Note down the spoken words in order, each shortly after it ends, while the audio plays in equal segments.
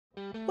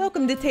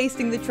Welcome to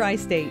Tasting the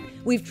Tri-State.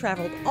 We've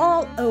traveled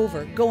all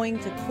over, going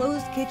to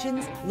closed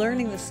kitchens,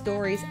 learning the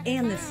stories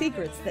and the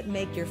secrets that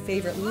make your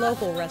favorite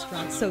local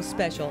restaurants so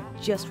special.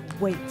 Just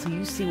wait till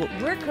you see what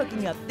we're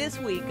cooking up this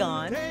week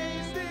on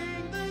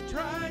Tasting the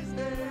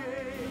Tri-State.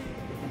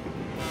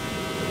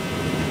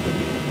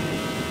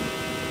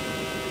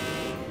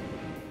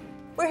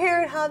 We're here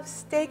at Haub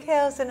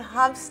Steakhouse in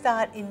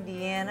Haubstadt,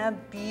 Indiana.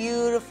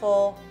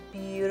 Beautiful,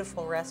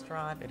 beautiful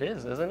restaurant. It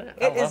is, isn't it?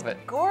 I love it. It is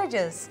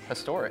gorgeous.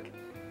 Historic.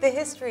 The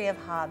history of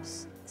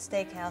Haub's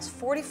Steakhouse,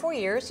 44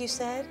 years, you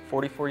said?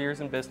 44 years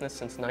in business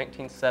since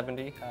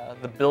 1970.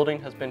 The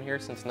building has been here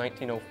since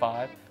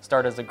 1905.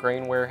 Started as a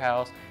grain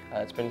warehouse.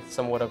 It's been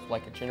somewhat of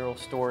like a general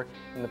store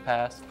in the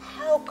past.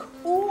 How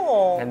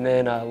cool! And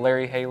then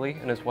Larry Haley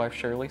and his wife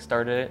Shirley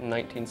started it in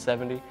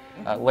 1970.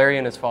 Larry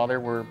and his father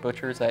were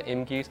butchers at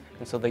Imge's,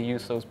 and so they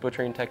used those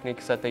butchering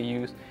techniques that they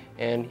used,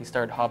 and he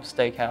started Haub's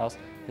Steakhouse.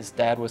 His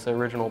dad was the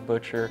original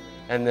butcher,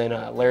 and then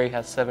Larry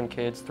has 7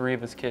 kids. 3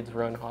 of his kids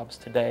run Haub's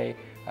today.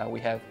 We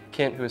have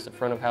Kent, who is the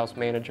front of house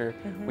manager.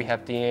 We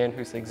have Deanne,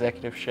 who's the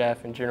executive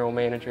chef and general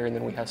manager, and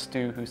then we have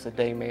Stu, who's the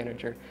day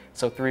manager.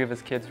 So 3 of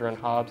his kids run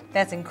Haub's.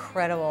 That's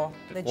incredible.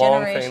 The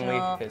Long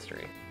generational family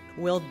history.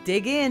 We'll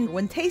dig in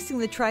when Tasting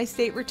the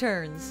Tri-State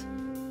returns.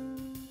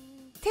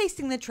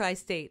 Tasting the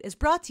Tri-State is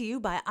brought to you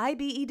by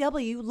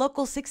IBEW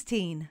Local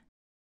 16.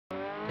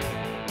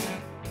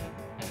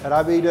 At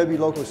IBEW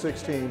Local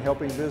 16,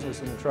 helping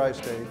business in the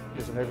Tri-State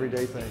is an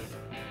everyday thing.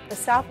 The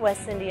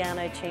Southwest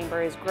Indiana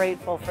Chamber is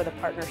grateful for the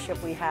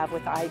partnership we have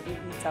with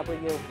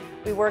IBEW.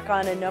 We work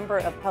on a number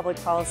of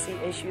public policy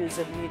issues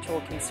of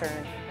mutual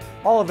concern.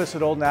 All of us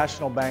at Old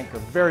National Bank are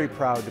very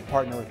proud to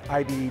partner with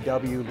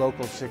IBEW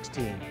Local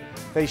 16.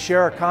 They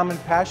share a common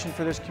passion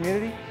for this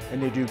community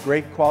and they do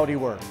great quality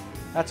work.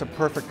 That's a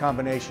perfect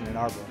combination in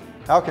our book.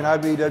 How can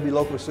IBEW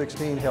Local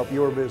 16 help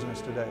your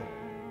business today?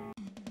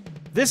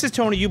 This is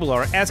Tony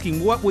Ubilar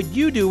asking, what would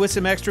you do with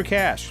some extra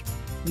cash?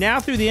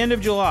 Now through the end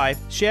of July,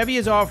 Chevy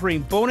is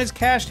offering bonus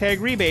cash tag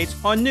rebates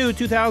on new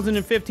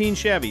 2015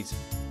 Chevys.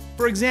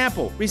 For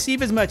example,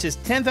 receive as much as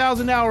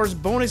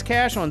 $10,000 bonus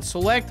cash on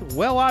select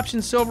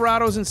well-optioned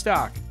Silverados in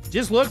stock.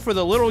 Just look for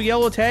the little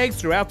yellow tags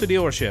throughout the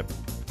dealership.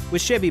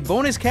 With Chevy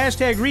bonus cash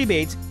tag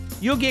rebates,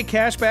 you'll get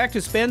cash back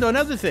to spend on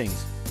other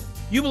things.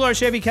 Ubilar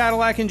Chevy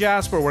Cadillac in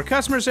Jasper, where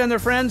customers send their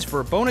friends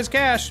for bonus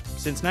cash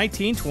since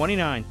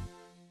 1929.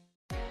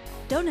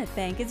 Donut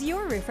Bank is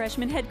your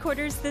refreshment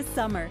headquarters this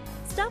summer.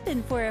 Stop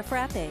in for a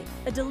frappe,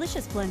 a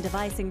delicious blend of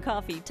ice and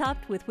coffee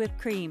topped with whipped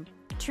cream.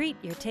 Treat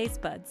your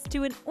taste buds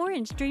to an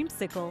orange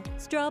dreamsicle,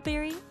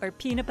 strawberry, or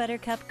peanut butter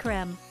cup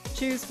creme.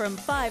 Choose from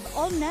 5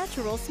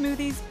 all-natural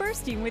smoothies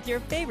bursting with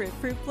your favorite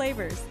fruit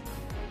flavors.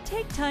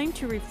 Take time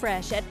to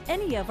refresh at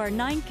any of our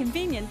 9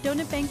 convenient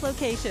Donut Bank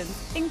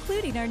locations,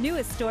 including our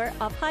newest store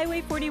off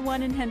Highway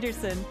 41 in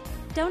Henderson.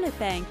 Donut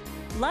Bank,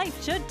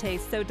 life should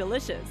taste so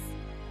delicious.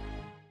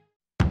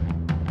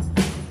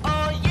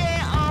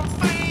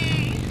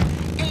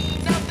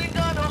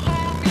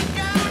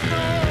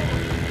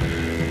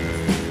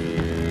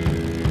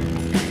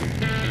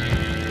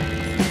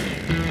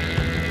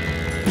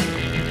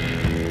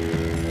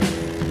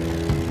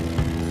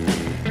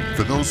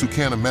 For those who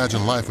can't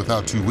imagine life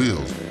without 2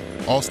 wheels,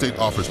 Allstate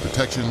offers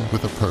protection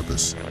with a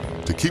purpose,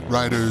 to keep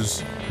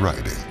riders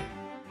riding.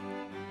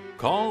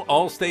 Call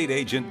Allstate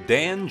agent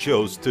Dan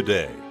Jost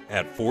today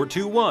at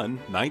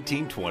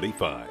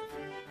 421-1925.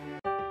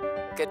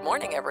 Good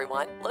morning,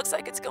 everyone. Looks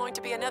like it's going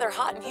to be another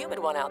hot and humid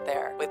one out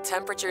there, with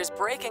temperatures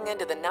breaking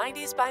into the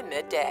 90s by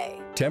midday.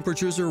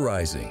 Temperatures are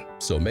rising,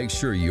 so make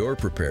sure you're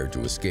prepared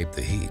to escape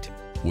the heat.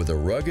 With a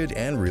rugged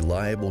and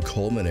reliable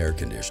Coleman air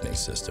conditioning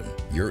system,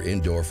 your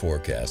indoor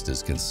forecast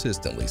is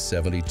consistently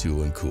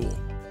 72 and cool.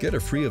 Get a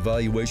free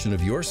evaluation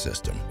of your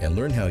system and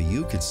learn how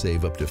you could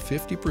save up to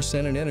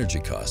 50% in energy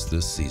costs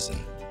this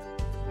season.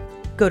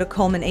 Go to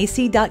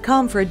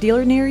ColemanAC.com for a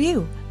dealer near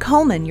you.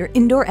 Coleman, your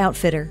indoor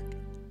outfitter.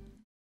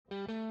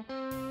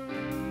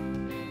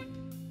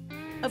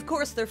 Of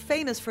course, they're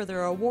famous for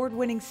their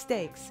award-winning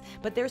steaks,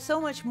 but there's so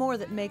much more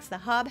that makes the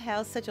Haub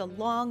House such a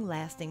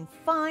long-lasting,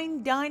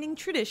 fine dining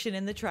tradition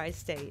in the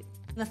Tri-State.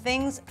 The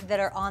things that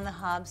are on the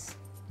Haub's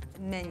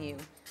menu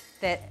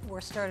that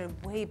were started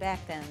way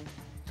back then,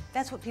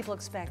 that's what people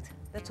expect.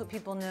 That's what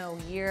people know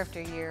year after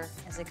year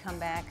as they come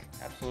back.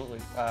 Absolutely.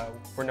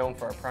 We're known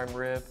for our prime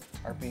rib,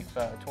 our beef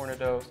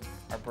tornadoes,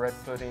 our bread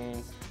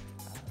puddings,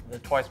 the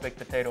twice-baked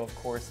potato, of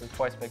course. The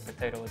twice-baked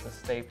potato is a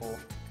staple.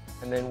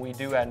 And then we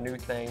do add new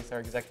things.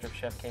 Our executive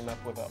chef came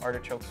up with an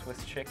artichoke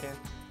Swiss chicken,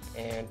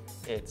 and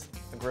it's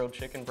a grilled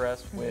chicken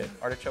breast with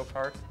artichoke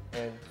hearts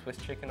and Swiss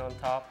chicken on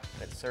top.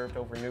 It's served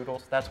over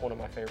noodles. That's one of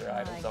my favorite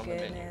items on the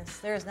menu.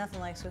 There is nothing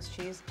like Swiss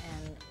cheese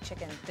and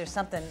chicken. There's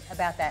something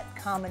about that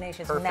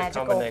combination. It's perfect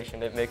magical.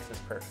 Combination. It mixes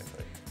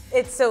perfectly.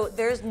 So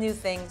there's new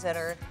things that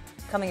are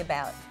coming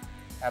about.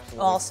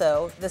 Absolutely.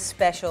 Also, the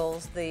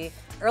specials, the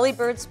early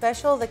bird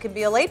special that could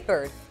be a late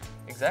bird.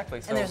 Exactly.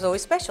 So and there's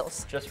always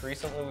specials. Just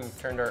recently,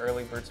 we've turned our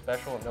early bird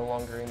special. It no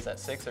longer ends at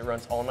 6. It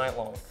runs all night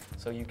long.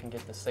 So you can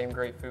get the same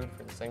great food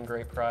for the same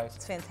great price.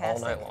 It's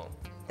fantastic. All night long.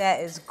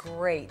 That is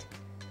great.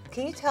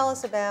 Can you tell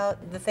us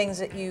about the things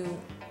that you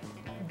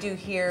do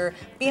here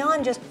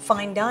beyond just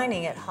fine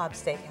dining at Haub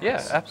Steakhouse?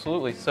 Yeah,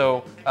 absolutely.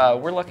 So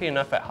we're lucky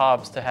enough at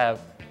Haub's to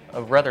have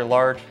a rather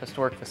large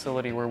historic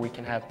facility where we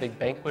can have big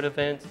banquet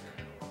events.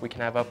 We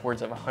can have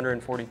upwards of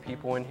 140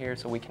 people in here,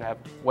 so we can have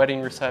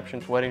wedding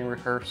receptions, wedding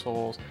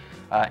rehearsals,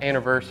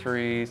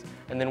 anniversaries,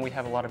 and then we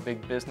have a lot of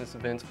big business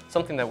events.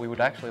 Something that we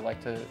would actually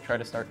like to try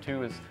to start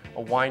too is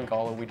a wine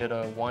gala. We did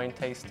a wine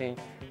tasting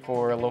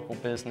for a local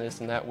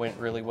business, and that went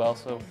really well.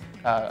 So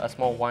a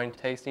small wine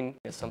tasting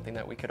is something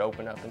that we could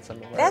open up in some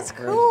of our That's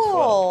rooms cool. as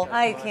well.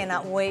 I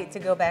cannot wait to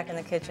go back in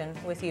the kitchen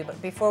with you.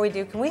 But before we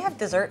do, can we have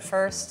dessert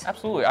first?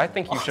 Absolutely. I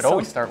think you should Awesome.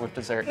 always start with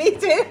dessert. Me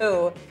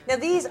too. Now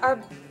these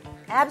are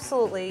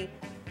absolutely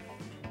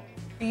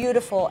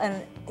beautiful,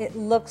 and it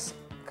looks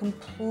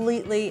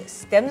completely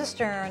stem to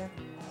stern,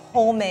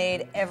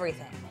 homemade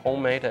everything.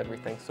 Homemade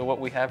everything. So what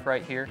we have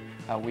right here,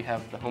 we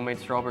have the homemade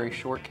strawberry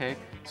shortcake.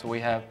 So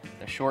we have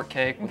the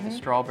shortcake with the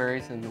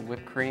strawberries and the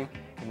whipped cream.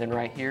 And then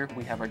right here,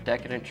 we have our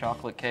decadent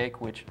chocolate cake,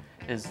 which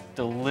is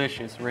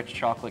delicious, rich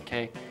chocolate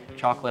cake,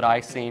 chocolate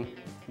icing,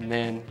 and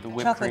then the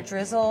whipped Chocolate cream.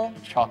 drizzle.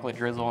 Chocolate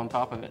drizzle on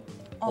top of it.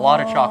 A lot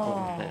of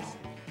chocolate with this.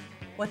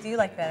 What do you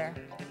like better?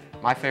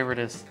 My favorite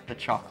is the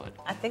chocolate.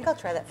 I think I'll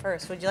try that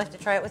first. Would you like to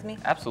try it with me?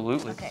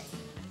 Absolutely. Okay.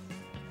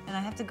 And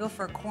I have to go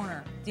for a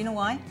corner. Do you know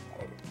why?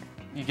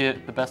 You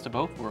get the best of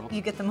both worlds.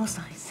 You get the most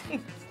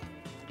icing.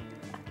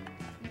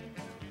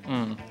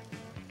 Mmm.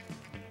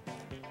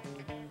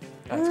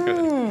 That's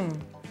good.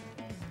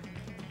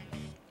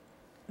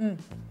 Mm.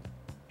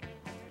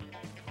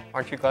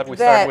 Aren't you glad we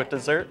That started with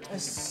dessert?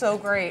 is so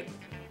great.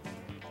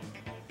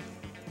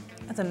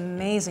 That's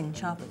amazing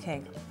chocolate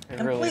cake. It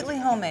really Completely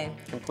is. homemade.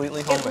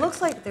 Completely homemade. It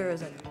looks like there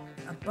is a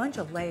bunch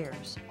of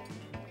layers.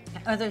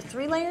 Are there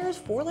 3 layers,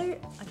 4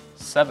 layers?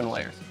 7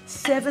 layers.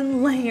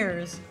 7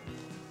 layers.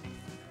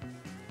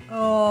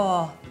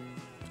 Oh.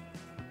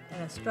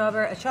 And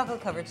a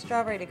chocolate-covered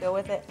strawberry to go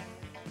with it.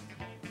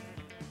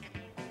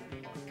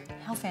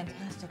 How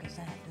fantastic is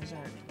that dessert?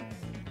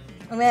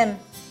 And then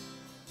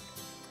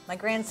my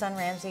grandson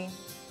Ramsey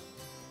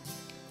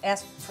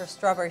asked for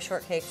strawberry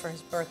shortcake for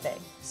his birthday.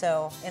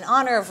 So in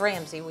honor of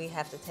Ramsey, we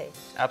have to take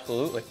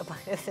Absolutely. a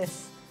bite of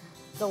this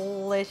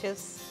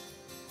delicious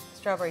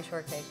strawberry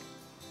shortcake.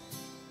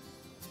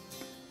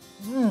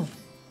 Mmm.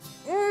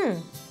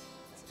 Mmm.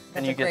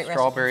 And you get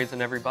strawberries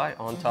in every bite,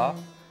 on top,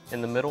 in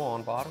the middle,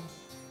 on bottom.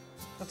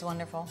 That's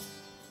wonderful.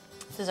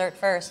 Dessert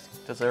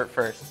first. Dessert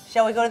first.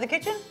 Shall we go to the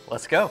kitchen?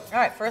 Let's go. All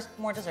right, first,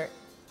 more dessert.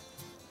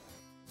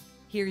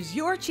 Here's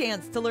your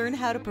chance to learn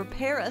how to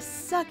prepare a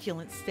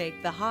succulent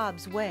steak the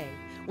Haub's way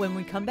when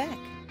we come back.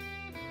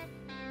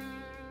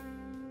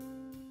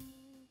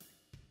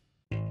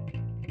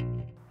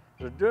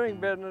 Does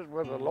doing business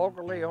with a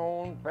locally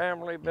owned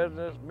family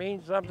business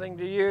mean something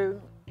to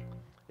you?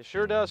 It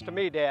sure does to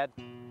me, Dad.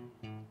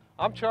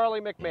 I'm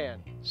Charlie McMahon,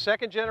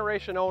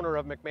 second-generation owner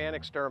of McMahon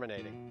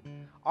Exterminating.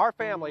 Our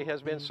family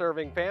has been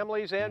serving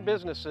families and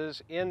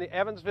businesses in the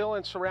Evansville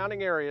and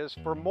surrounding areas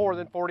for more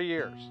than 40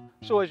 years.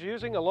 So is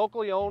using a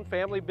locally owned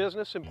family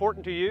business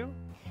important to you?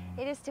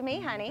 It is to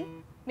me, honey.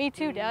 Me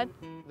too, Dad.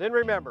 Then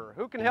remember,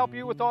 who can help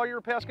you with all your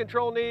pest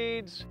control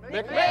needs?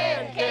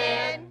 McMahon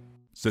can!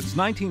 Since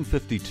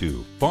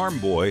 1952, Farm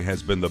Boy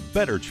has been the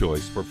better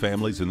choice for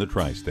families in the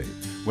tri-state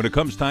when it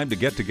comes time to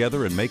get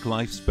together and make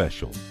life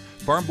special.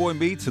 Farm Boy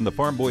Meats in the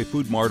Farm Boy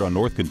Food Mart on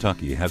North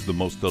Kentucky has the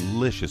most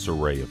delicious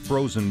array of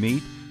frozen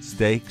meat,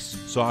 steaks,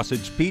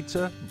 sausage,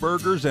 pizza,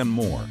 burgers, and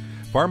more.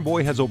 Farm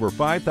Boy has over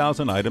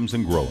 5,000 items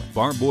and growing.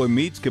 Farm Boy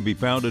Meats can be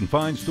found in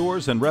fine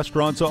stores and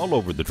restaurants all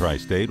over the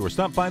tri-state, or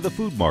stop by the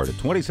Food Mart at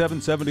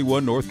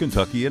 2771 North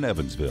Kentucky in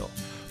Evansville.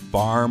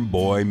 Farm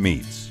Boy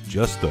Meats,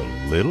 just a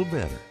little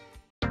better.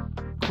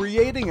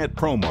 Creating at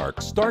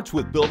ProMark starts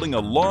with building a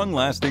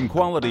long-lasting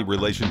quality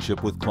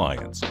relationship with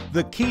clients,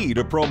 the key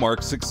to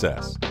ProMark's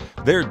success.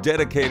 Their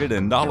dedicated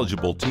and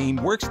knowledgeable team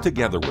works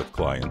together with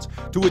clients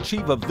to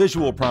achieve a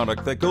visual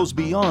product that goes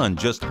beyond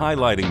just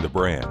highlighting the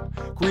brand,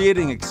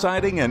 creating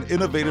exciting and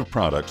innovative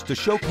products to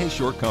showcase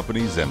your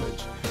company's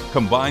image.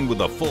 Combined with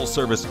a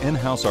full-service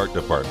in-house art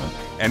department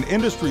and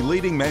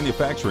industry-leading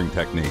manufacturing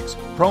techniques,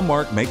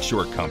 ProMark makes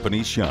your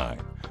company shine.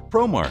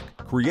 ProMark,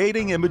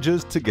 creating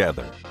images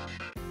together.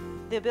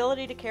 The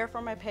ability to care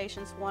for my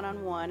patients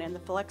one-on-one and the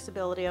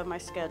flexibility of my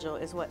schedule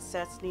is what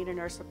sets Need a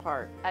Nurse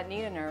apart. At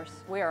Need a Nurse,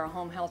 we are a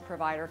home health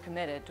provider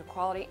committed to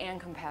quality and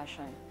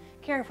compassion.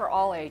 Caring for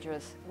all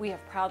ages, we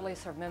have proudly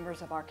served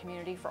members of our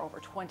community for over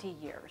 20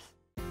 years.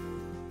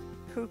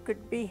 Who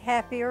could be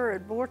happier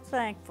and more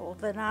thankful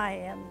than I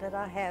am that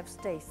I have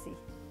Stacy?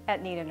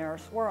 At Need a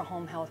Nurse, we're a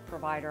home health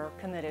provider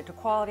committed to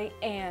quality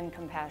and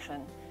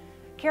compassion.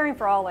 Caring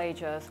for all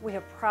ages, we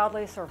have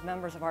proudly served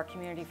members of our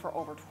community for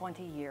over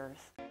 20 years.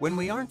 When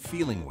we aren't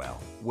feeling well,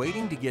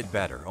 waiting to get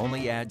better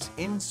only adds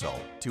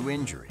insult to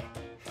injury.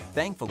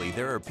 Thankfully,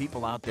 there are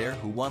people out there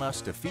who want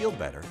us to feel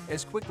better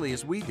as quickly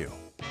as we do.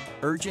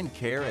 Urgent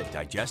Care at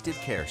Digestive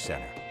Care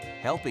Center,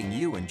 helping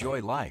you enjoy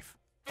life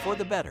for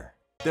the better.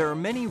 There are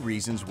many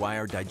reasons why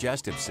our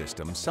digestive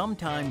system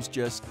sometimes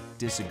just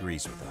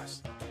disagrees with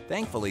us.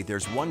 Thankfully,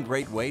 there's one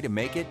great way to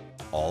make it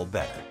all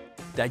better.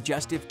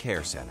 Digestive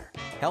Care Center,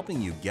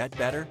 helping you get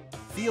better,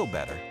 feel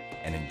better,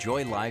 and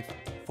enjoy life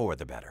for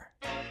the better.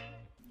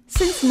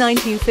 Since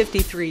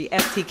 1953,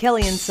 FT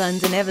Kelly &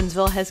 Sons in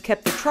Evansville has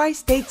kept the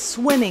tri-state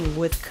swimming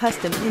with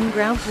custom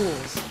in-ground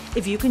pools.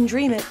 If you can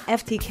dream it,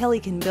 FT Kelly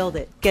can build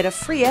it. Get a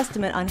free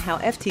estimate on how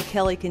FT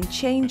Kelly can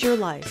change your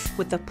life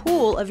with the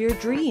pool of your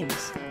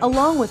dreams,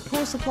 along with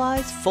pool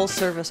supplies,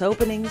 full-service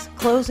openings,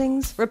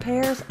 closings,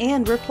 repairs,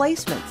 and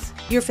replacements.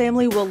 Your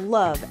family will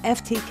love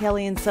FT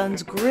Kelly &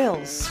 Sons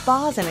grills,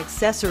 spas, and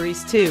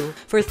accessories too.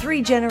 For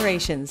 3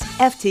 generations,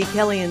 FT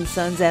Kelly &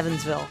 Sons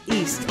Evansville,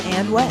 East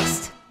and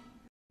West.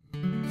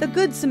 The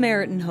Good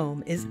Samaritan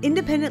Home is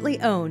independently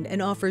owned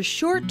and offers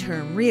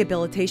short-term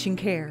rehabilitation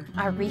care.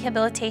 Our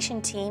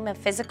rehabilitation team of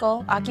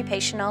physical,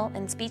 occupational,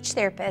 and speech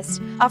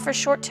therapists offers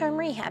short-term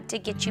rehab to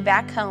get you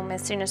back home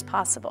as soon as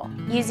possible.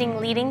 Using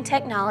leading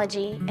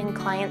technology and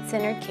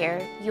client-centered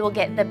care, you will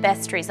get the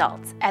best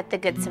results at the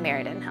Good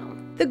Samaritan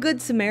Home. The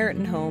Good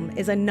Samaritan Home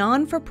is a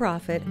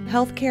non-for-profit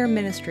healthcare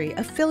ministry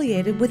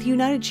affiliated with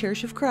United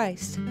Church of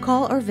Christ.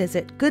 Call or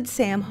visit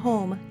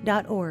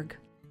goodsamhome.org.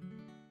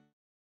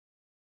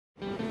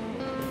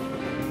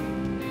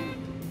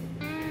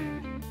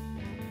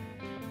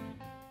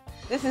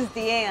 This is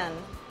Deanne,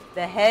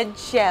 the head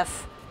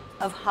chef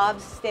of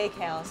Haub's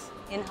Steakhouse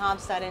in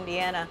Haubstadt,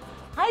 Indiana.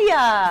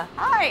 Hiya!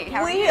 Hi,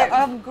 how are you?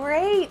 I'm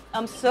great.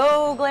 I'm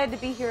so glad to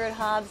be here at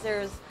Haub's.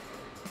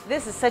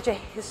 This is such a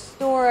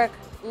historic,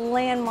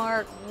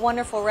 landmark,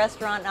 wonderful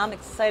restaurant, and I'm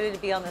excited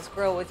to be on this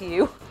grill with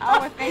you.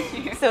 Oh, well, thank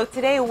you. So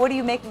today, what are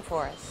you making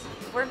for us?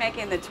 We're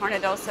making the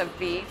tornadoes of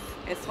beef.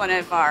 It's one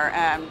of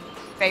our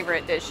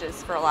favorite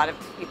dishes for a lot of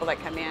people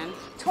that come in.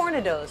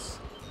 Tornadoes?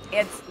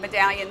 It's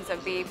medallions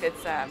of beef.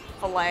 It's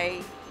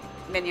filet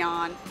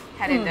mignon,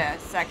 cut into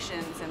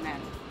sections, and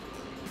then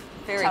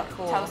very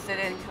cool. Toasted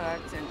and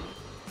cooked. And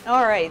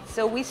all right,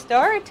 so we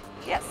start?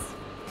 Yes.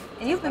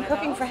 And you've been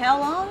cooking for how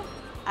long?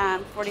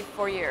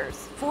 44 years.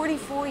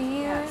 44 years?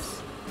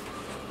 Yes.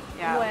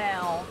 Yeah.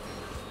 Wow.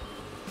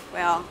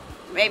 Well,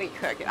 maybe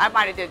cooking. I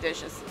might have did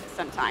dishes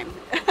sometime.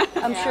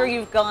 I'm sure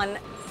you've gone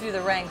through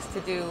the ranks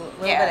to do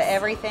a little bit of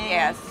everything.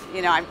 Yes.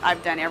 You know,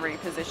 I've done every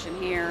position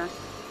here.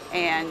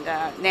 And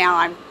now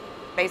I'm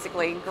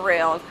basically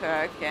grill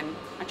cook, and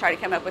I try to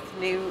come up with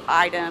new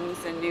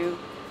items and new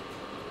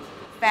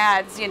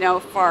fads, you know,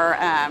 for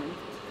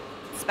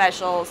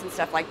specials and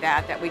stuff like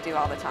that we do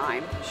all the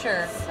time.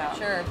 Sure,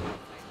 sure.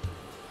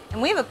 And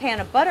we have a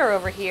pan of butter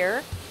over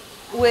here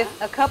with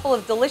a couple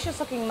of delicious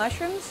looking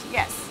mushrooms.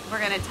 Yes, we're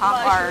going to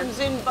top mushrooms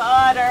in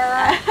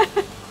butter.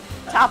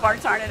 Top our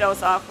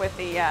tornadoes off with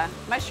the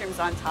mushrooms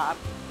on top,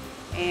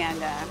 and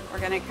we're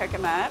going to cook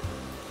them up.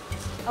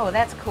 Oh,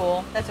 that's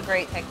cool. That's a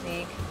great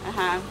technique.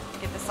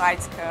 Get the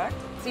sides cooked.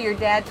 So your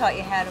dad taught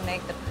you how to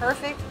make the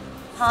perfect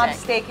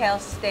Haub's Steakhouse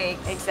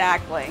steaks.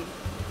 Exactly.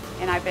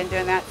 And I've been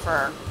doing that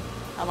for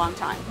a long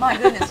time. My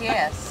goodness,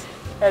 yes.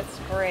 That's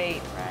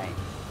great. Right.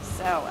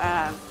 So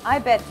I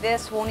bet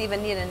this won't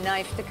even need a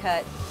knife to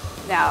cut.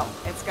 No,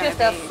 it's going to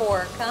be just a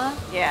fork, huh?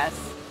 Yes,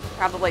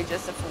 probably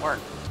just a fork.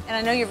 And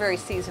I know you're very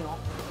seasonal.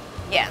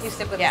 Yes. You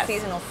stick with the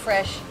seasonal,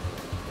 fresh,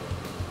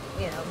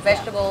 you know,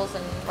 vegetables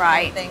and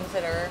things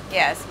that are...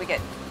 Yes, we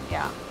get,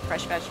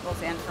 fresh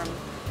vegetables in from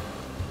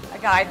a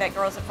guy that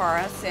grows it for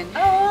us, and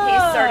Oh.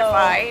 he's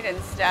certified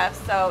and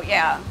stuff, so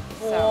yeah.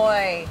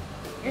 Boy,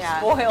 you're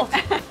spoiled.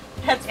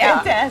 That's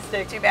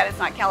fantastic. Too bad it's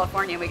not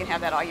California, we can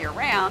have that all year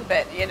round,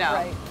 but you know.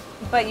 Right.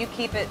 But you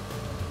keep it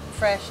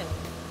fresh and,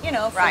 you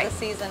know, for the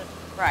season.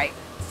 Right.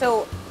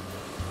 So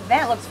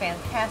that looks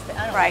fantastic.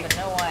 I don't even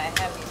know why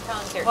I have these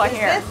tongs here. Well, Is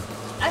here. this,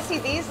 I see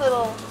these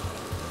little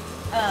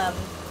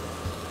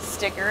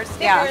stickers.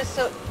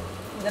 So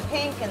the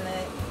pink and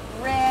the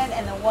red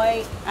and the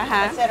white,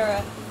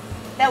 etc.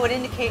 That would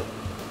indicate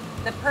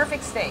the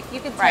perfect steak. You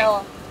can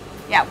tell.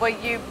 Yeah, well,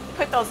 you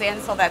put those in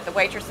so that the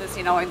waitresses,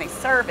 you know, when they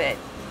serve it,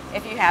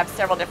 if you have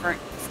several different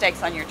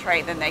steaks on your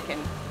tray, then they can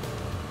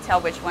tell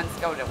which ones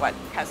go to what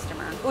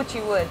customer. Which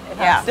you would at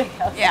Haub's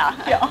Steakhouse.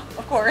 Yeah,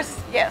 of course.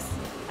 Yes.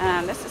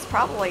 This is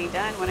probably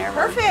done whenever.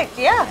 Perfect,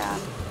 yeah.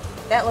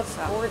 That looks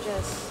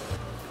gorgeous.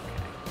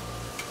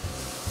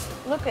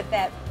 Look at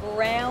that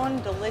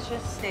brown,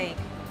 delicious steak.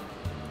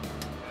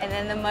 And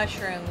then the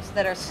mushrooms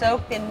that are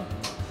soaked in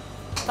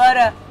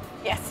butter.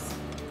 Yes.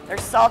 They're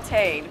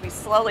sauteed. We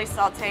slowly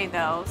saute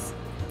those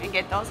and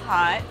get those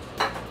hot.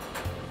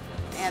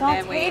 And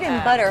Sauteed then we,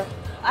 in butter.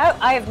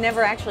 I have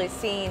never actually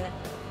seen...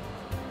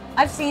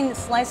 I've seen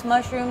sliced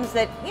mushrooms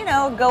that, you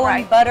know, go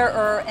in butter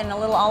or in a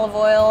little olive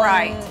oil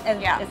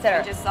and etc.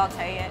 And just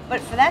saute it. But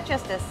for that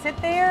just to sit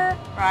there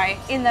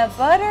in the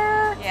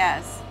butter,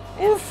 yes.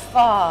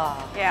 Oofa.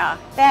 Yeah.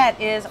 That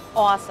is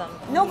awesome.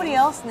 Nobody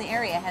else in the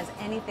area has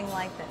anything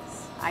like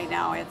this. I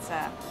know, it's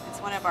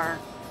one of our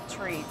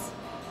treats.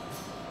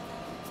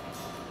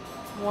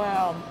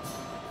 Wow.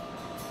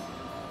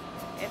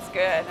 It's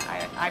good.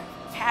 I've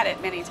had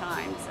it many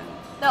times. And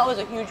that was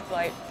a huge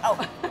bite.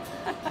 Oh.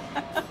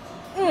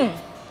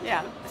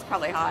 Yeah, it's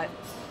probably hot.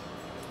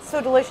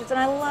 So delicious, and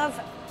I love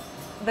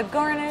the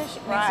garnish.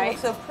 It makes it look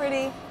so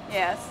pretty.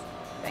 Yes,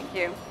 thank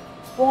you.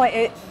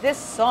 Boy, this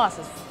sauce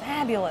is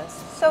fabulous.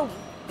 So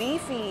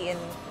beefy and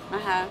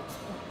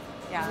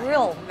yeah,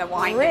 real and the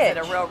wine rich. gives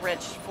it a real rich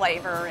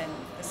flavor, and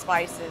the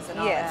spices and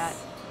all that.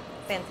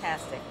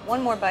 Fantastic.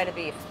 One more bite of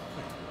beef,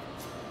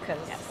 because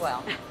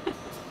well.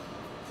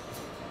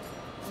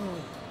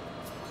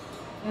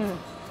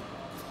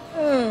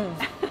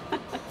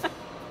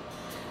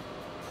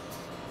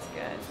 It's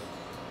good.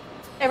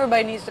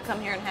 Everybody needs to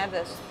come here and have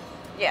this.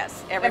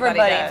 Yes, everybody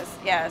does.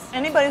 Yes.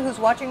 Anybody who's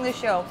watching this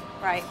show,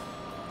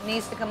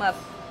 needs to come up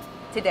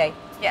today.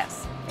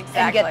 Yes,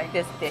 exactly. And get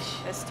this dish.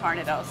 This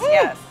Tornados.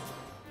 Yes.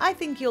 I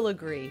think you'll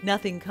agree.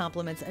 Nothing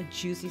complements a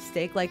juicy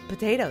steak like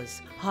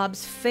potatoes.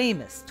 Haub's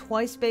famous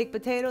twice-baked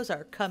potatoes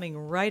are coming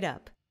right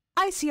up.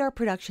 ICR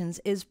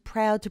Productions is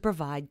proud to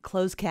provide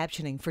closed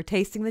captioning for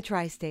Tasting the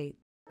Tri-State.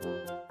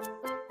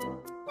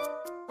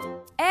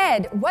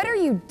 Ed, what are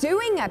you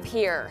doing up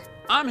here?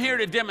 I'm here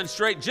to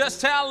demonstrate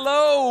just how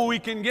low we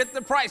can get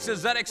the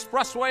prices at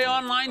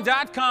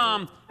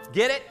expresswayonline.com.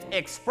 Get it?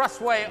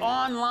 Expressway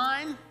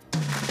Online?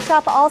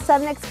 Shop all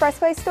 7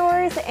 Expressway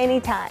stores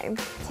anytime.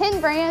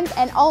 10 brands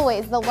and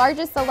always the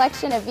largest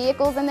selection of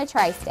vehicles in the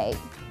Tri-State.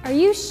 Are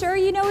you sure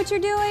you know what you're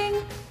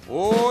doing?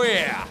 Oh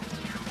yeah,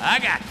 I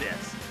got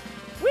this.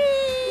 Whee!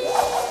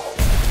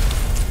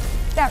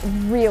 That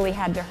really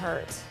had to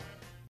hurt.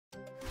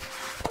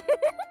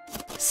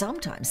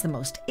 Sometimes the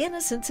most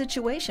innocent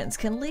situations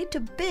can lead to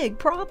big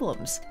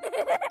problems.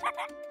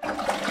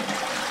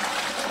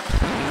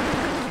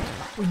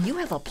 When you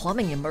have a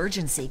plumbing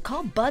emergency,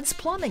 call Bud's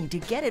Plumbing to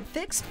get it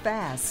fixed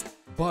fast.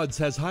 Bud's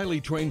has highly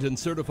trained and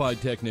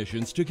certified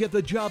technicians to get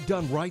the job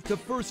done right the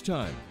first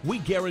time. We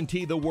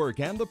guarantee the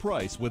work and the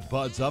price with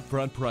Bud's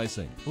upfront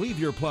pricing. Leave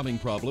your plumbing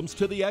problems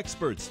to the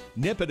experts.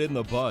 Nip it in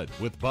the bud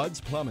with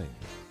Bud's Plumbing.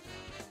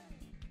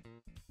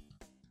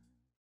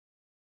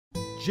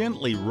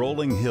 Gently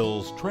rolling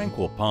hills,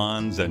 tranquil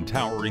ponds, and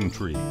towering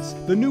trees.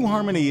 The New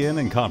Harmony Inn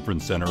and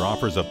Conference Center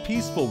offers a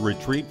peaceful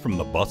retreat from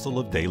the bustle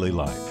of daily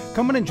life.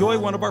 Come and enjoy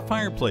one of our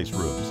fireplace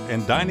rooms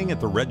and dining at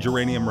the Red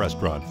Geranium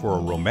Restaurant for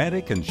a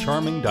romantic and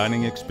charming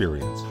dining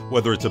experience.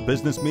 Whether it's a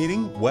business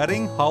meeting,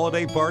 wedding,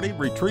 holiday party,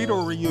 retreat,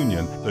 or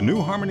reunion, the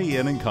New Harmony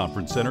Inn and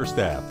Conference Center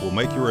staff will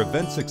make your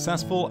event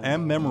successful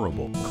and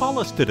memorable. Call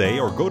us today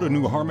or go to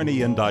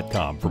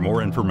newharmonyinn.com for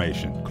more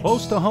information.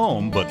 Close to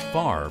home, but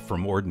far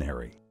from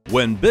ordinary.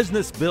 When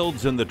business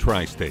builds in the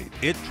Tri-State,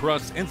 it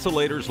trusts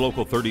Insulators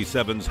Local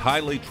 37's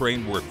highly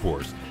trained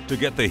workforce to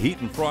get the heat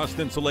and frost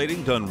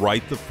insulating done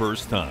right the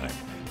first time.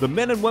 The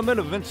men and women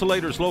of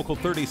Insulators Local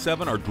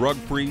 37 are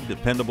drug-free,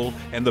 dependable,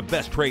 and the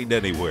best trained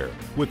anywhere,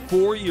 with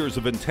 4 years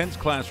of intense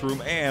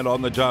classroom and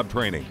on-the-job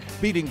training,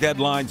 beating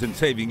deadlines and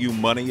saving you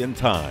money and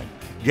time.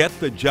 Get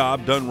the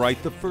job done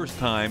right the first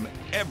time,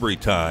 every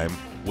time,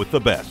 with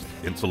the best.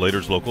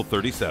 Insulators Local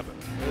 37.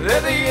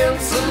 They're the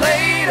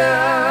Insulators.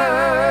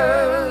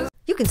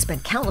 You can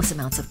spend countless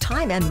amounts of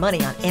time and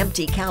money on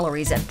empty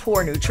calories and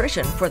poor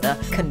nutrition for the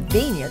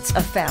convenience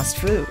of fast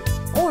food.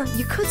 Or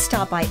you could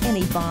stop by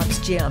any Bob's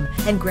Gym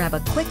and grab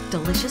a quick,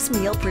 delicious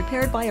meal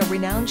prepared by a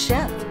renowned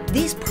chef.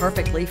 These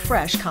perfectly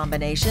fresh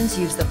combinations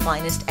use the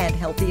finest and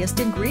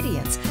healthiest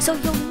ingredients, so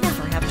you'll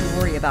never have to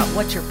worry about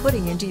what you're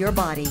putting into your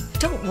body.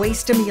 Don't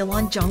waste a meal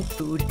on junk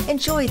food.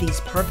 Enjoy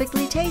these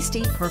perfectly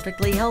tasty,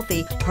 perfectly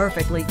healthy,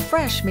 perfectly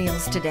fresh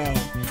meals today.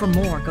 For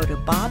more, go to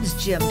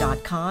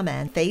bobsgym.com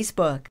and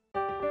Facebook.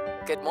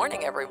 Good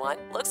morning, everyone.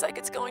 Looks like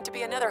it's going to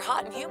be another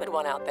hot and humid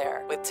one out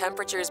there, with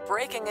temperatures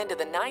breaking into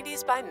the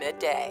 90s by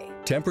midday.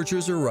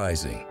 Temperatures are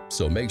rising,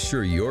 so make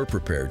sure you're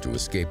prepared to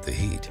escape the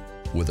heat.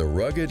 With a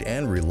rugged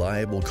and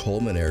reliable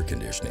Coleman air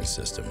conditioning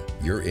system,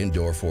 your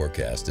indoor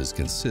forecast is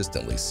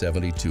consistently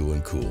 72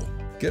 and cool.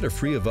 Get a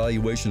free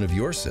evaluation of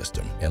your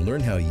system and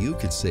learn how you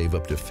could save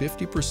up to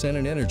 50%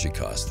 in energy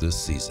costs this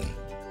season.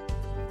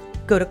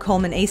 Go to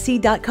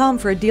ColemanAC.com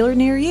for a dealer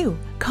near you.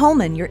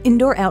 Coleman, your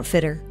indoor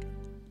outfitter.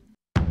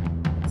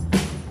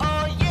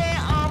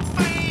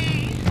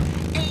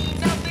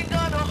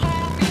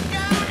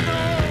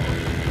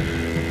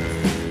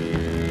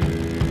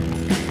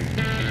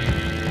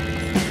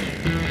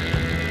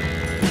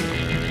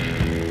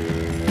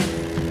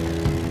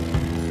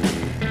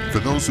 For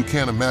those who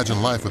can't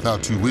imagine life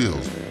without two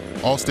wheels,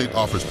 Allstate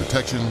offers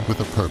protection with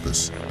a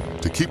purpose,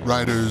 to keep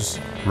riders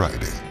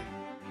riding.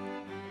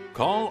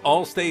 Call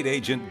Allstate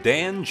agent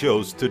Dan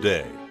Jost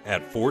today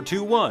at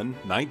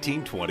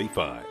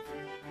 421-1925.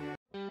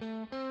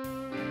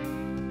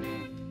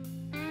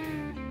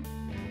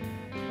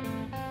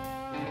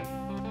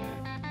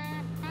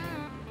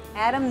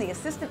 Adam, the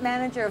assistant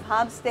manager of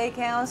Haub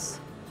Steakhouse,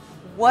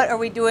 what are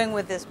we doing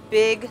with this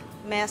big,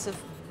 massive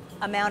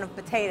amount of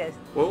potatoes,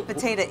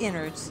 potato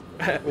innards?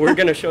 We're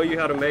going to show you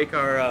how to make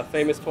our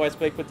famous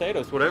twice-baked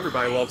potatoes, what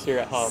everybody loves here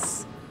at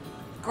Haub.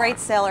 Great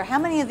seller. How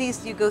many of these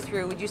do you go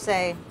through, would you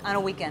say, on a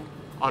weekend?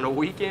 On a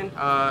weekend,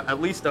 at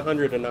least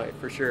 100 a night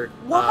for sure.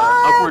 What?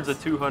 Upwards of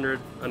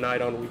 200 a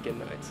night on weekend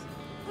nights.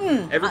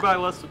 Everybody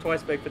loves the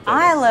twice baked potato.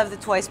 I love the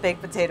twice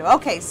baked potato.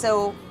 Okay,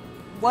 so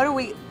what do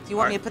we? Do you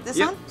want me to put this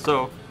on?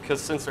 So,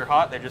 because since they're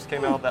hot, they just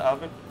came out of the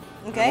oven.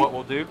 Okay. And what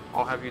we'll do,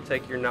 I'll have you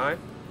take your knife,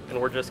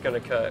 and we're just going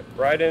to cut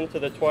right into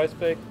the twice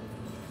baked.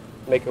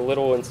 Make a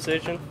little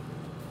incision.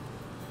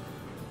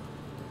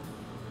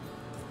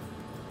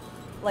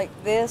 Like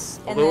this,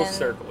 A little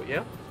circle,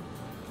 yeah.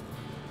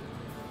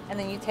 And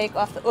then you take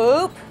off the,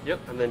 oop. Yep,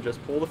 and then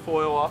just pull the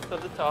foil off to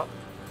the top.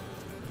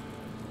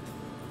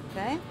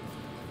 Okay.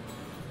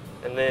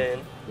 And then...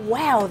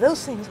 Wow,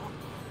 those things.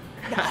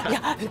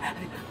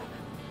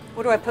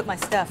 Where do I put my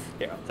stuff?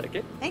 Here, I'll take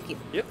it. Thank you.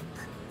 Yep.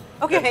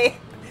 Okay,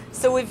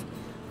 so we've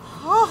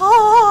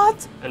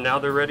hot. And now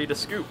they're ready to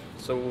scoop.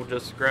 So we'll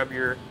just grab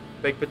your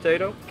baked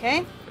potato.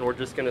 Okay. And we're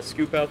just gonna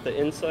scoop out the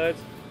insides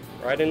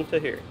right into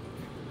here.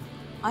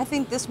 I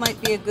think this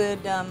might be a good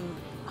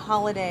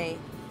holiday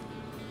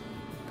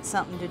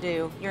something to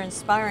do. You're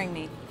inspiring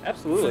me.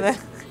 Absolutely.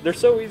 They're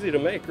so easy to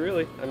make,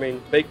 really. I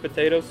mean, baked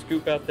potatoes,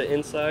 scoop out the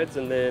insides,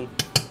 and then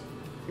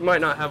you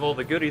might not have all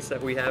the goodies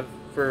that we have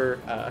for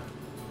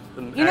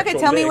the You're not going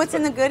to tell me what's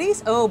in the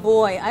goodies? Oh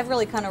boy, I've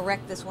really kind of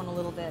wrecked this one a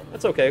little bit.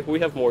 That's okay. We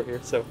have more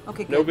here, so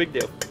okay, no big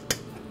deal.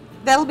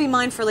 That'll be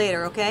mine for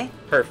later, okay?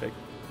 Perfect.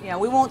 Yeah,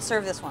 we won't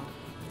serve this one.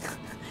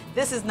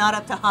 This is not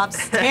up to Haub's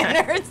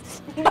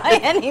standards by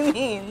any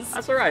means.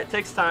 That's all right. It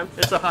takes time.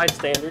 It's a high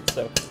standard,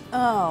 so.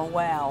 Oh,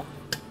 wow.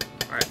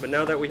 All right, but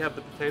now that we have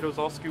the potatoes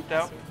all scooped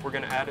out, we're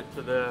going to add it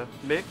to the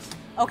mix.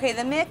 Okay,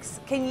 the mix,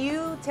 can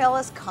you tell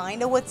us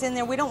kind of what's in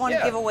there? We don't want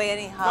to give away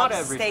any Haub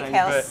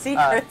Steakhouse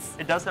secrets.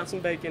 It does have some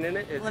bacon in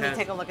it. Let me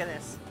take a look at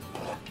this.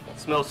 It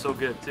smells so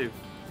good, too.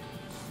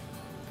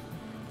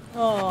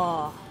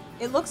 Oh,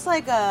 it looks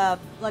like a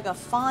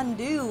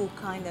fondue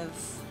kind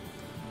of.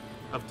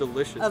 Of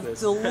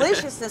deliciousness. Of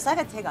deliciousness. I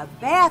could take a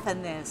bath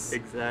in this.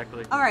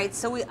 Exactly. All right,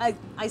 so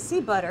I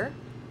see butter.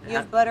 You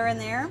have butter in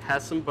there?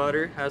 Has some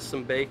butter, has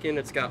some bacon.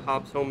 It's got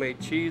Haub's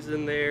homemade cheese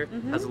in there.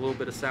 Has a little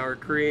bit of sour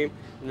cream,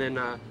 and then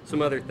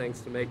some other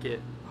things to make it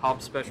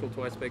Haub's special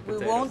twice baked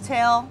potatoes. We won't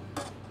tell.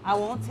 I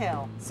won't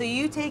tell. So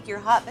you take your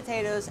hot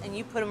potatoes and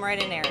you put them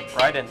right in there.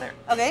 Right in there.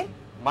 Okay.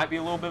 Might be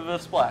a little bit of a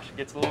splash. It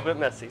gets a little bit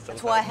messy sometimes.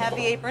 That's why I have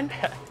the apron.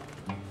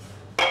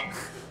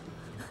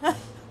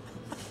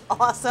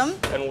 Awesome.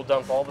 And we'll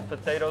dump all the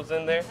potatoes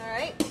in there. All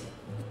right.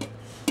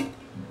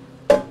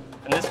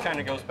 And this kind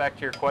of goes back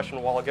to your question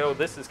a while ago.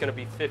 This is going to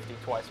be 50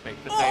 twice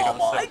baked potatoes.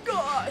 Oh my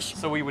gosh!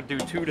 So we would do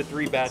 2 to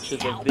 3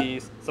 batches of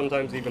these,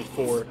 sometimes even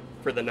 4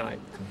 for the night.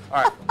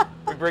 All right,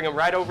 we bring them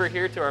right over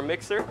here to our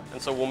mixer,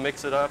 and so we'll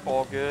mix it up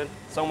all good.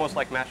 It's almost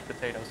like mashed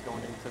potatoes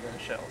going into the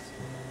shells.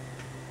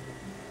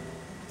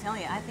 I'm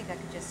telling you, I think I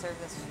could just serve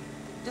this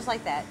just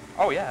like that.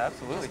 Oh yeah,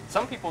 absolutely.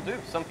 Some people do.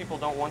 Some people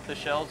don't want the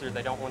shells or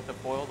they don't want the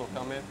foil. They'll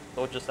come in.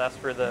 They'll just ask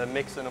for the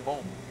mix in a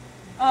bowl.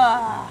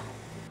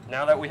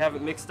 Now that we have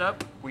it mixed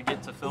up, we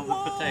get to fill the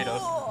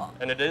potatoes,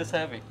 and it is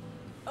heavy.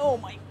 Oh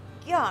my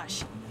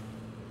gosh,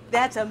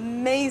 that's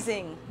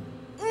amazing.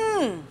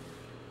 Mmm.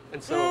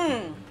 And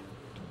so,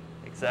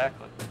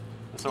 exactly.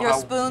 And so Your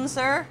spoon,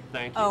 sir?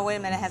 Thank you. Oh, wait a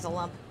minute, it has a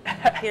lump.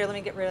 Here, let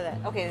me get rid of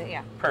that. Okay,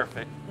 yeah.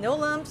 Perfect. No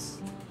lumps.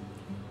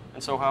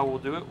 And so how we'll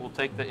do it, we'll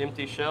take the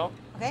empty shell.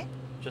 Okay.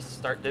 Just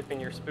start dipping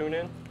your spoon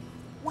in.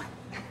 What?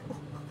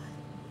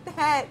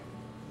 That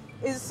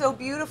is so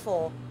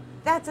beautiful.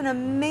 That's an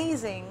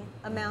amazing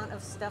amount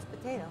of stuffed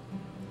potato.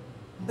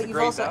 But It's a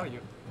great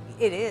value.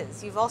 It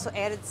is. You've also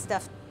added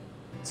stuff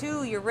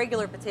to your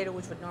regular potato,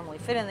 which would normally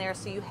fit in there,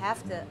 so you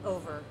have to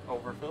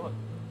overfill it.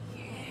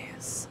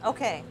 Yes.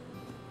 Okay.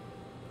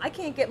 I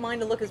can't get mine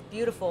to look as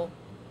beautiful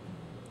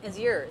as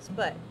yours,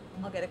 but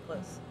I'll get it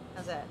close.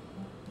 How's that?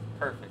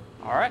 Perfect.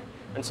 All right.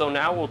 And so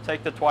now we'll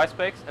take the twice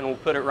bakes and we'll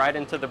put it right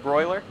into the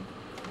broiler.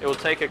 It will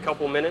take a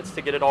couple minutes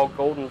to get it all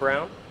golden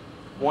brown.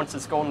 Once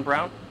it's golden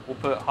brown, we'll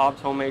put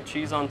Haub's homemade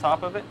cheese on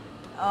top of it.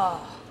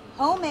 Oh,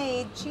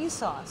 homemade cheese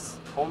sauce.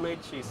 Homemade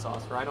cheese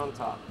sauce right on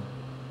top.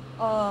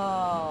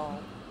 Oh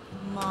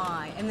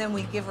my. And then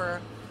we give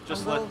her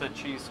Just let the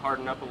cheese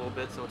harden up a little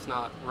bit so it's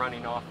not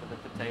running off of the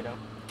potato.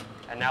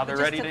 And now they're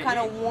ready to eat. Just to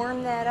kind of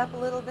warm that up a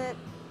little bit.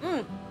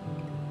 Mmm.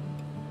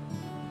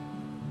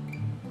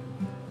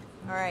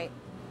 All right.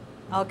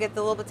 I'll get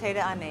the little potato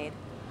I made.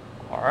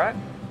 All right.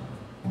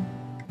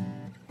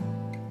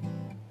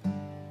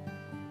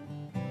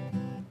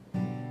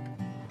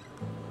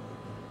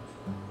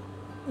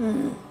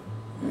 Mmm.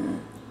 Mmm.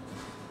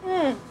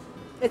 Mmm.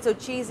 It's so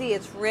cheesy,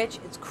 it's rich,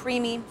 it's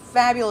creamy,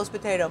 fabulous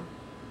potato.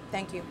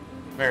 Thank you.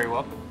 Very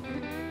welcome.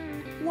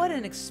 What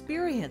an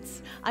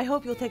experience. I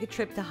hope you'll take a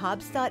trip to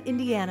Haubstadt,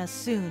 Indiana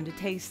soon to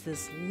taste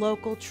this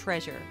local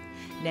treasure.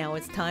 Now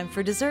it's time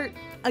for dessert.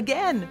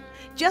 Again,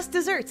 Just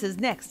Desserts is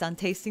next on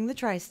Tasting the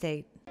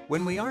Tri-State.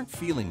 When we aren't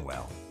feeling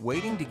well,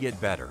 waiting to get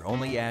better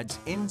only adds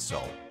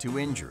insult to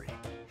injury.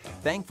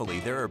 Thankfully,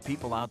 there are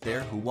people out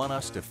there who want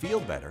us to feel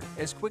better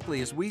as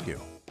quickly as we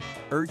do.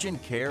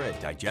 Urgent Care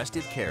at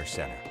Digestive Care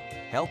Center,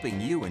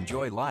 helping you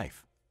enjoy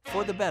life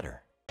for the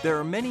better. There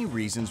are many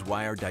reasons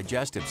why our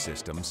digestive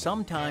system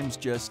sometimes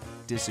just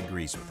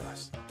disagrees with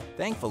us.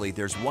 Thankfully,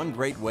 there's one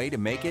great way to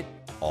make it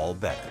all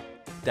better.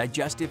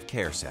 Digestive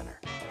Care Center,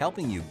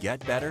 helping you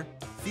get better,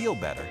 feel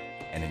better,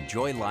 and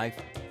enjoy life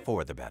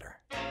for the better.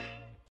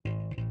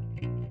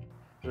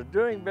 Does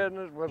doing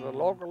business with a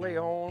locally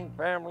owned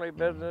family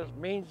business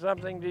mean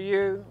something to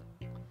you?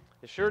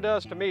 It sure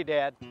does to me,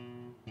 Dad.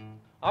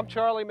 I'm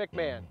Charlie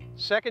McMahon,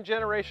 second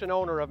generation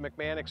owner of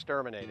McMahon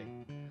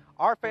Exterminating.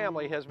 Our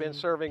family has been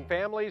serving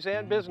families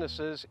and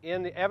businesses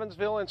in the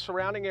Evansville and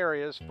surrounding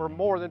areas for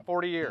more than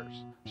 40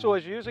 years. So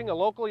is using a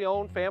locally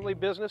owned family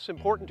business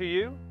important to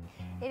you?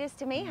 It is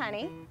to me,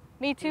 honey.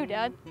 Me too,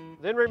 Dad.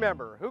 Then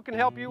remember, who can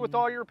help you with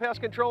all your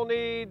pest control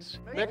needs?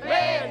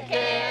 McMahon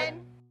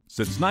can!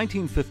 Since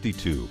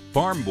 1952,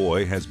 Farm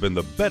Boy has been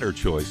the better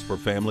choice for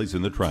families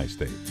in the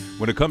tri-state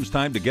when it comes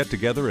time to get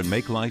together and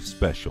make life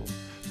special.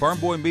 Farm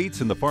Boy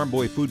Meats in the Farm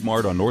Boy Food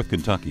Mart on North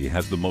Kentucky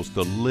has the most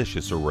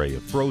delicious array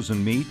of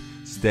frozen meat,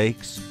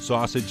 steaks,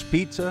 sausage,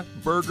 pizza,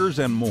 burgers,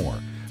 and more.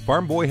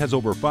 Farm Boy has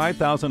over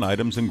 5,000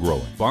 items and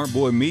growing. Farm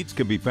Boy Meats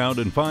can be found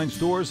in fine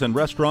stores and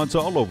restaurants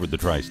all over the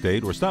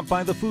tri-state, or stop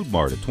by the Food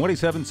Mart at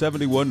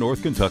 2771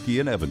 North Kentucky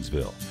in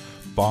Evansville.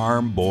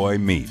 Farm Boy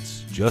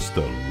Meats, just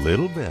a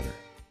little better.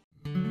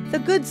 The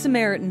Good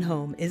Samaritan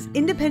Home is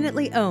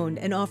independently owned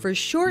and offers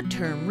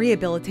short-term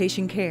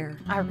rehabilitation care.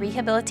 Our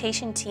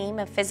rehabilitation team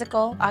of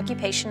physical,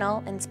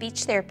 occupational, and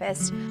speech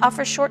therapists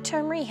offers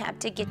short-term rehab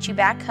to get you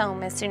back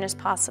home as soon as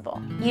possible.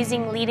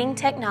 Using leading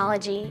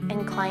technology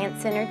and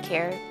client-centered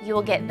care, you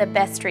will get the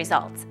best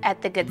results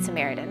at the Good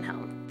Samaritan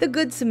Home. The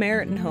Good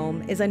Samaritan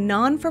Home is a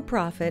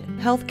non-for-profit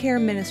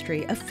healthcare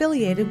ministry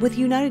affiliated with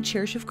United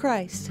Church of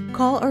Christ.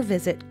 Call or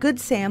visit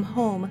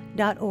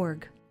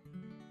goodsamhome.org.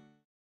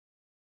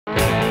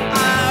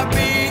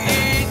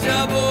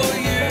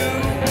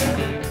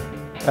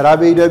 At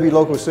IBEW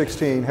Local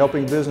 16,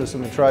 helping business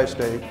in the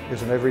tri-state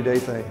is an everyday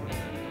thing.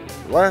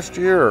 Last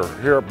year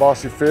here at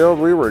Bossy Field,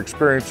 we were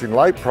experiencing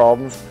light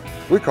problems.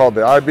 We called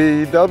the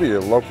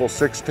IBEW Local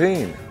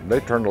 16. They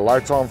turned the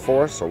lights on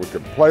for us so we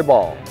could play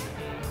ball.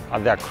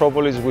 At the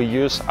Acropolis, we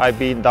use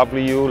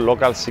IBEW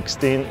Local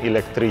 16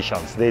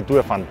 electricians. They do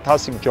a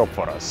fantastic job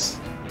for us.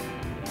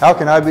 How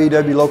can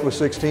IBEW Local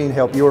 16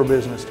 help your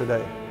business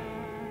today?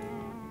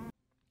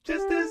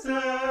 Just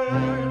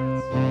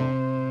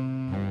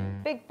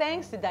Big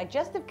thanks to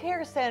Digestive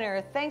Care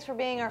Center. Thanks for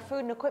being our food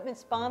and equipment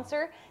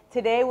sponsor.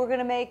 Today we're going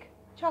to make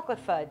chocolate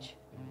fudge.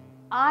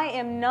 I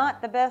am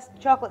not the best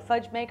chocolate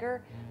fudge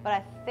maker, but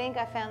I think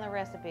I found the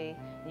recipe.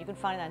 You can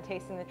find it on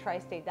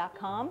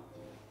tastingthetristate.com.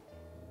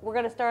 We're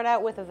going to start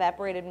out with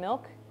evaporated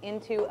milk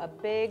into a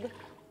big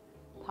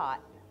pot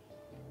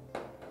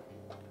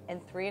and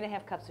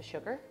 3½ cups of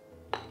sugar.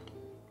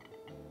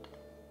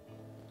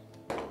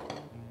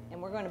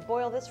 And we're going to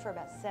boil this for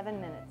about 7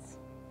 minutes.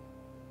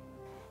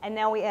 And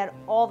now we add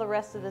all the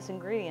rest of this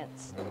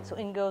ingredients. So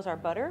in goes our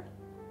butter,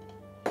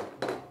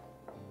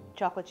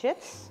 chocolate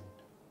chips,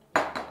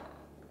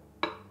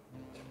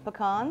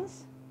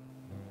 pecans,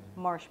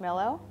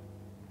 marshmallow,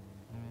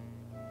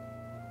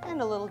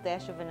 and a little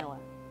dash of vanilla.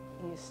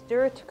 And you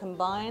stir it to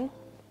combine.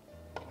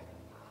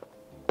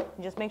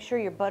 And just make sure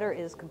your butter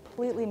is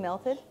completely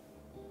melted.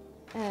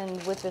 And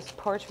with this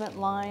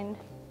parchment-lined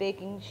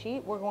baking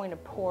sheet, we're going to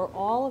pour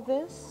all of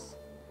this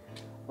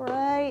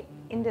right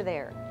into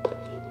there.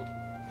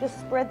 Just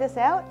spread this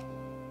out,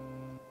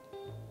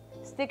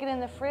 stick it in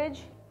the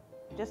fridge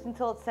just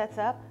until it sets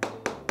up,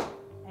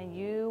 and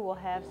you will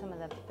have some of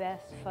the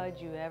best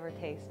fudge you ever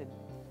tasted.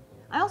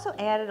 I also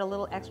added a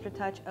little extra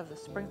touch of the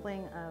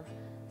sprinkling of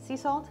sea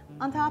salt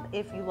on top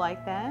if you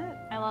like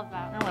that. I love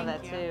that. I love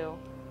that too.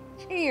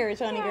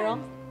 Cheers, honey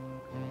girl.